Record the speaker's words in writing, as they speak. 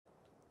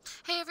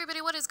Hey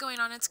everybody, what is going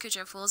on? It's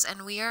Kujo Fools,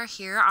 and we are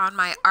here on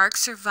my Ark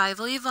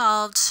Survival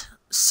Evolved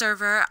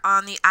server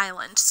on the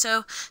island.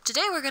 So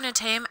today we're going to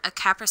tame a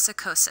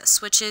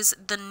Kaprosuchus, which is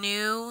the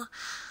new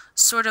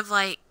sort of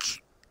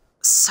like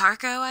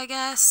Sarco, I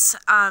guess.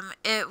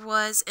 It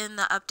was in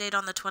the update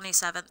on the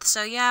 27th.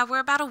 So yeah, we're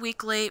about a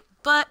week late,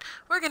 but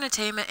we're going to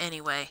tame it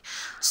anyway.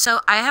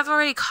 So I have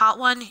already caught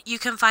one. You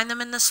can find them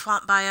in the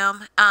swamp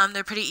biome.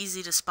 They're pretty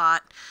easy to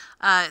spot.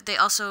 They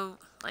also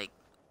like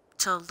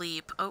to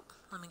leap. Oh.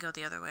 Let me go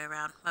the other way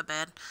around. My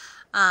bad.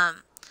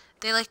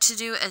 They like to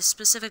do a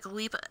specific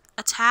leap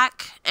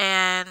attack,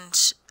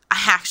 and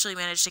I actually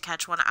managed to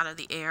catch one out of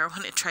the air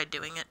when it tried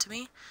doing it to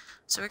me.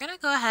 So we're going to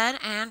go ahead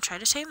and try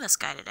to tame this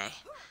guy today.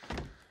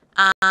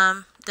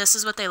 This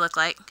is what they look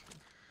like.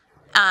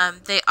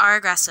 They are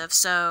aggressive,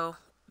 so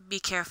be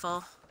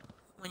careful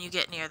when you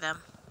get near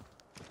them.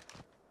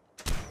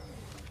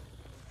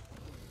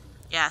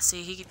 Yeah,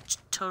 see, he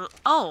totally...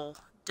 Oh!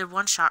 Did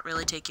one shot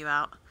really take you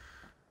out?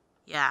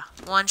 Yeah,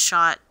 one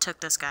shot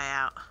took this guy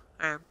out.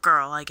 Or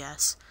girl, I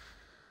guess.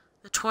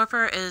 The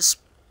torpor is...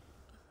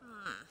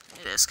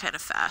 it is kind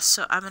of fast,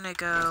 so I'm gonna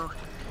go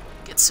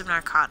get some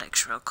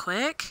narcotics real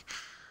quick.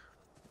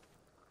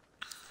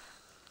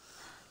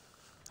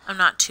 I'm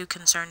not too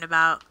concerned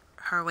about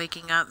her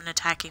waking up and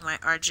attacking my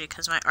RG,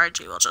 because my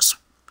RG will just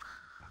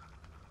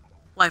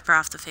wipe her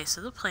off the face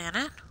of the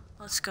planet.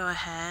 Let's go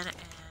ahead and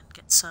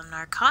get some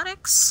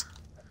narcotics.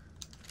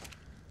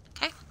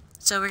 Okay.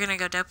 So we're going to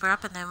go dope her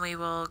up, and then we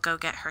will go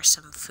get her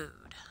some food.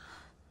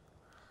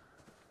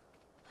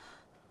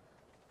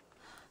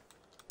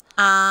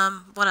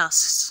 What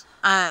else?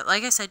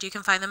 Like I said, you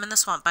can find them in the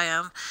swamp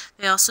biome.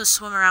 They also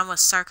swim around with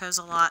Sarcos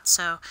a lot,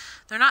 so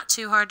they're not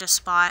too hard to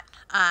spot.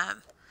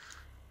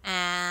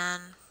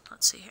 And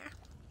let's see here.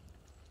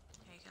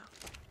 There you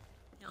go.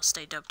 You'll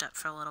stay doped up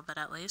for a little bit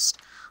at least.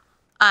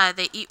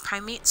 They eat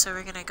prime meat, so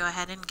we're going to go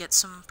ahead and get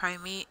some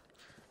prime meat.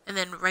 And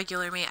then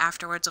regular meat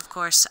afterwards, of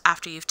course,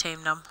 after you've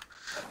tamed them.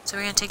 So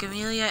we're going to take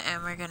Amelia,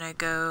 and we're going to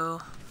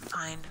go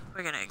find...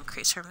 We're going to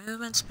increase her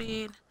movement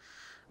speed.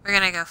 We're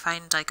going to go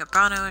find, like, a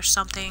Brano or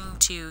something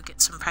to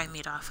get some prime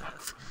meat off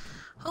of.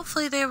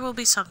 Hopefully there will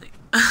be something.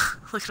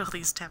 Look at all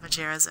these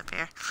Tamajeras up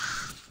here.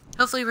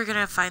 Hopefully we're going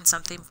to find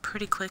something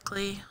pretty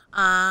quickly.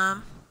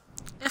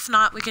 If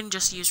not, we can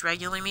just use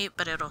regular meat,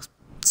 but it'll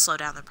slow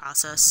down the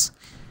process.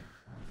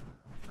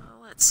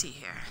 Let's see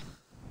here.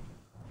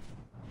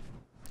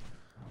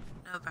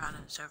 No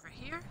Branos over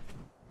here.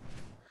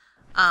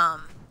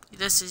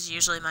 This is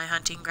usually my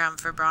hunting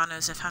ground for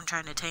Branos if I'm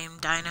trying to tame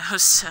dinos,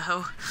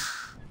 so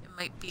it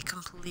might be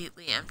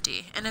completely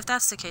empty. And if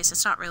that's the case,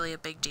 it's not really a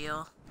big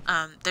deal.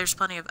 There's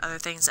plenty of other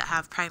things that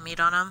have prime meat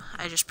on them.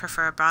 I just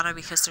prefer a Brano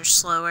because they're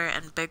slower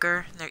and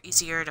bigger, and they're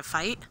easier to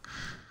fight.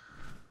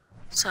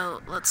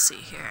 So, let's see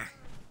here.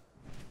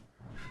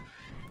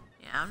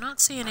 Yeah, I'm not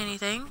seeing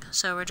anything,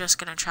 so we're just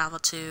gonna travel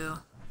to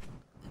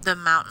the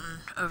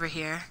mountain over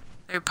here.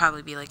 There'd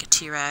probably be like a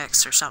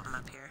T-Rex or something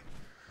up here.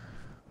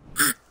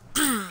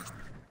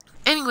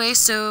 Anyway,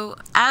 so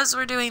as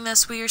we're doing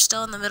this, we are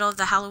still in the middle of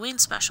the Halloween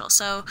special.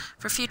 So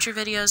for future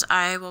videos,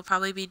 I will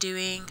probably be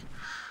doing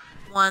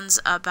ones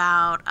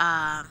about,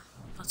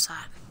 what's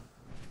that?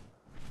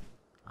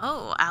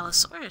 Oh,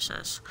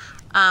 Allosauruses.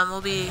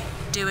 We'll be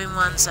doing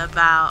ones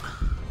about,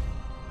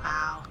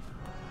 wow.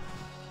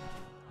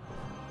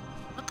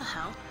 What the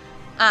hell?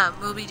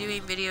 We'll be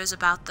doing videos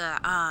about the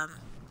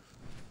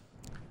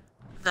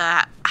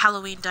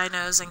Halloween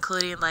dinos,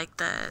 including like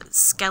the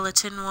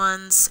skeleton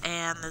ones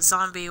and the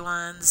zombie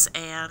ones,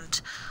 and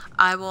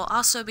I will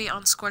also be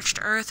on Scorched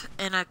Earth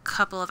in a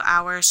couple of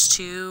hours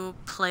to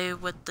play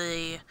with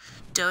the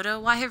Dodo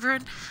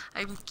Wyvern.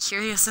 I'm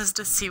curious as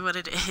to see what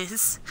it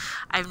is.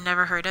 I've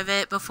never heard of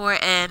it before,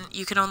 and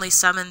you can only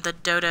summon the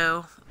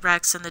Dodo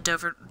Rex and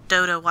the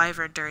Dodo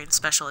Wyvern during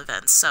special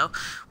events, so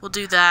we'll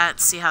do that,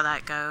 see how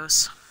that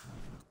goes.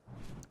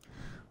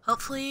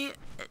 Hopefully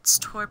its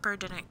torpor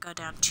didn't go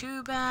down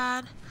too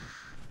bad.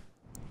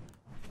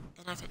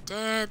 And if it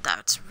did,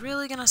 that's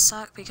really gonna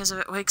suck, because if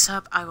it wakes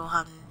up, I will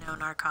have no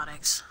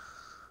narcotics.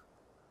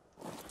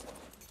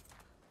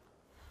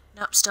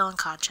 Nope, still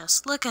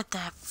unconscious. Look at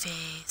that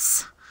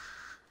face.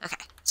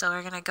 Okay, so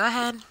we're gonna go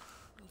ahead and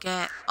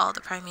get all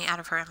the prime meat out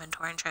of her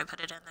inventory and try to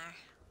put it in there.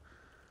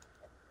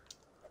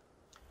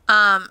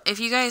 If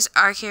you guys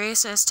are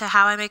curious as to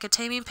how I make a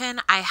taming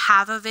pin, I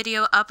have a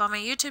video up on my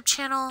YouTube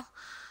channel.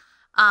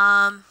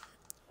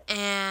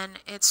 And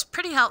it's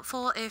pretty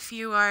helpful if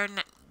you are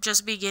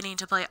just beginning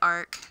to play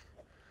Ark.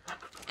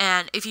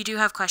 And if you do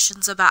have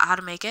questions about how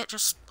to make it,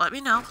 just let me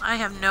know. I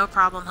have no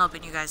problem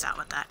helping you guys out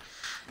with that.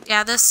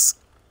 Yeah, this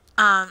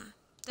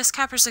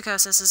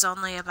Kaprosuchus is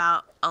only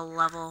about a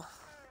level...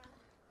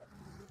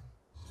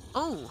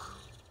 Oh!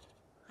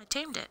 I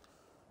tamed it.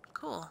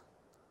 Cool.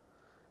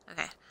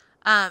 Okay.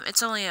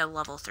 It's only a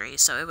level 3,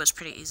 so it was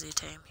pretty easy to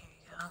tame. Here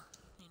you go.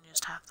 You can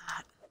just have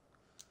that.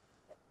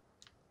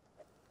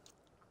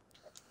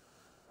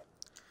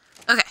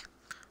 Okay,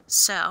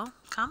 so,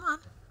 come on.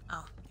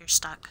 Oh, you're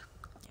stuck.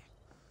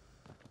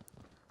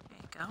 There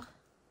you go.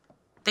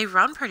 They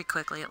run pretty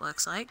quickly, it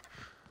looks like.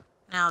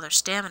 Now their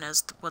stamina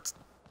is what's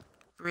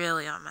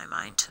really on my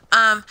mind.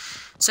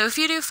 So if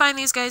you do find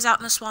these guys out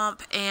in the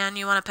swamp and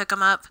you want to pick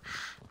them up,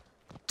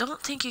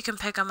 don't think you can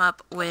pick them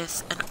up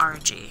with an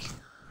RG.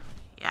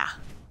 Yeah.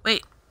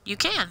 Wait, you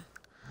can.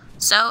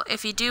 So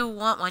if you do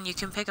want one, you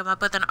can pick them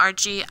up with an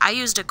RG. I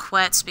used a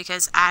Quetz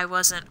because I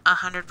wasn't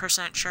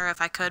 100% sure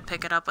if I could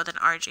pick it up with an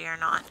RG or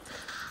not.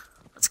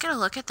 Let's get a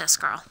look at this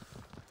girl.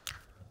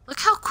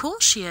 Look how cool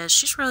she is.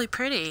 She's really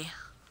pretty.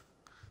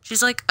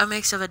 She's like a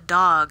mix of a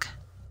dog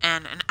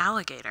and an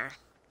alligator.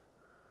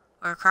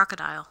 Or a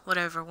crocodile.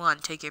 Whatever one.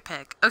 Take your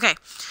pick. Okay.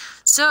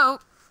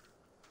 So,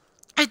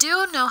 I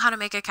do know how to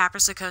make a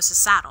Kaprosuchus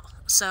saddle.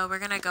 So, we're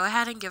going to go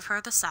ahead and give her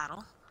the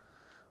saddle.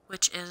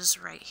 Which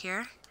is right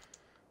here.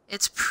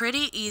 It's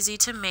pretty easy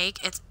to make.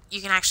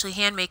 You can actually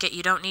hand make it.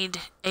 You don't need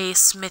a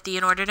smithy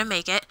in order to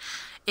make it.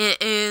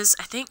 It is,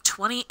 I think,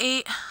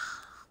 28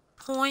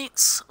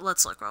 points.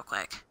 Let's look real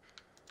quick.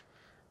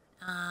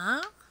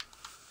 There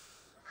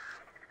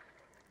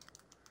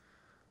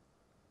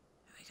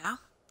we go.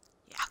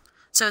 Yeah.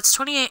 So it's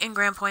 28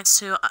 engram points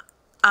to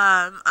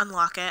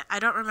unlock it. I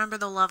don't remember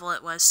the level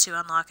it was to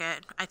unlock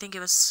it. I think it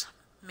was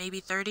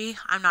maybe 30.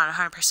 I'm not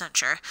 100%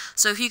 sure.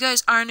 So if you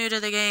guys are new to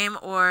the game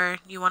or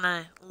you want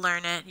to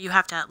learn it, you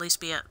have to at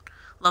least be at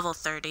level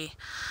 30.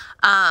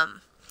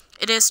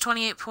 It is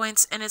 28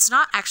 points, and it's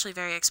not actually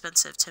very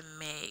expensive to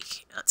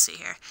make. Let's see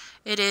here.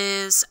 It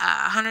is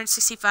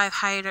 165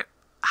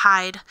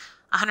 hide,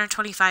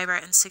 120 fiber,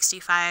 and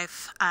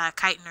 65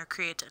 chitin or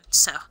creatine.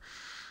 So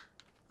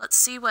let's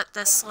see what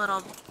this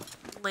little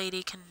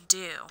lady can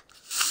do.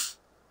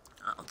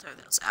 I'll throw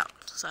those out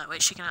so that way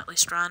she can at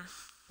least run.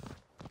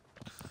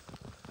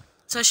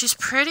 So she's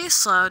pretty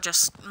slow,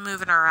 just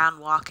moving around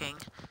walking.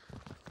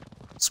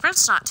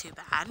 Sprint's not too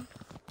bad.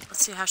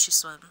 Let's see how she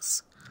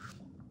swims.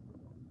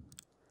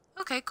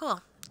 Okay,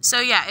 cool.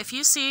 So yeah, if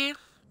you see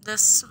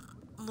this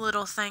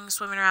little thing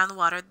swimming around the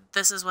water,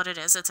 this is what it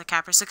is. It's a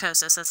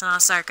Kaprosuchus. It's not a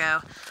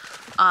Sarco.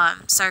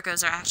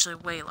 Sarcos are actually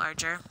way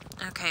larger.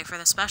 Okay, for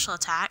the special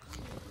attack,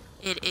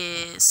 it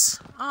is...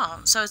 Oh,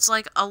 so it's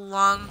like a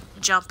long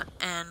jump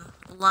and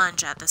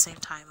lunge at the same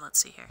time. Let's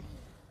see here.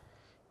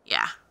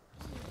 Yeah.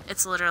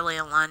 It's literally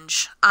a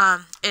lunge.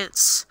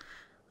 Let's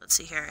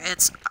see here.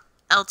 It's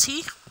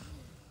LT.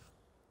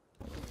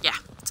 Yeah,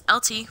 it's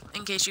LT,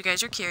 in case you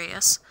guys are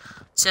curious.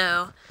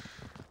 So,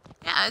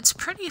 yeah, it's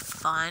pretty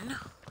fun.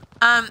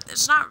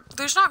 There's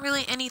not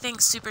really anything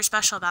super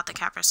special about the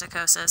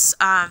Kaprosuchus.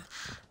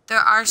 There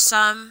are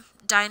some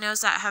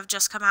dinos that have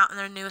just come out in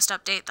their newest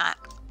update that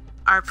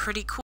are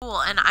pretty cool,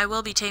 and I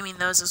will be taming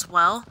those as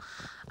well.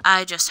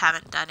 I just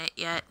haven't done it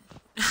yet.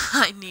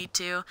 I need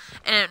to.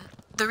 And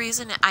the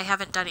reason I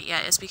haven't done it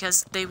yet is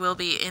because they will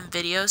be in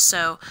videos,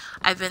 so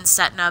I've been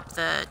setting up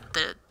the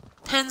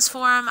pins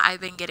for them.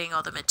 I've been getting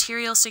all the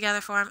materials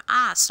together for them.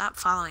 Ah, stop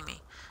following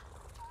me.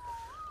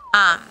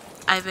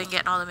 I've been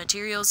getting all the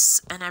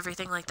materials and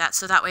everything like that,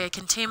 so that way I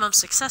can tame them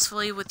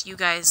successfully with you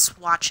guys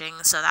watching,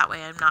 so that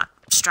way I'm not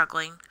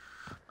struggling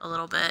a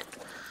little bit.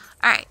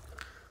 Alright,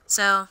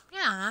 so,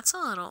 yeah, that's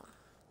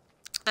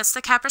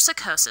the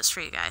Kaprosuchus for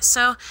you guys.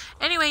 So,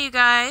 anyway, you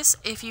guys,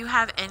 if you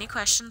have any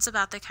questions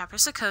about the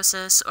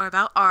Kaprosuchus or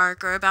about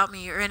ARC or about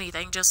me or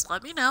anything, just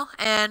let me know,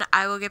 and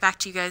I will get back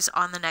to you guys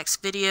on the next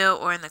video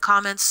or in the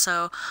comments,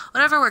 so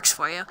whatever works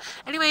for you.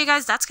 Anyway, you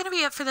guys, that's going to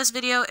be it for this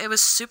video. It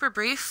was super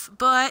brief,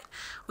 but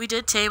we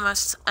did tame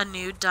us a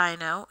new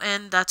dino,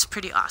 and that's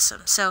pretty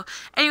awesome. So,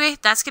 anyway,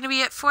 that's going to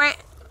be it for it,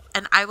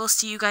 and I will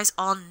see you guys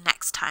all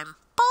next time.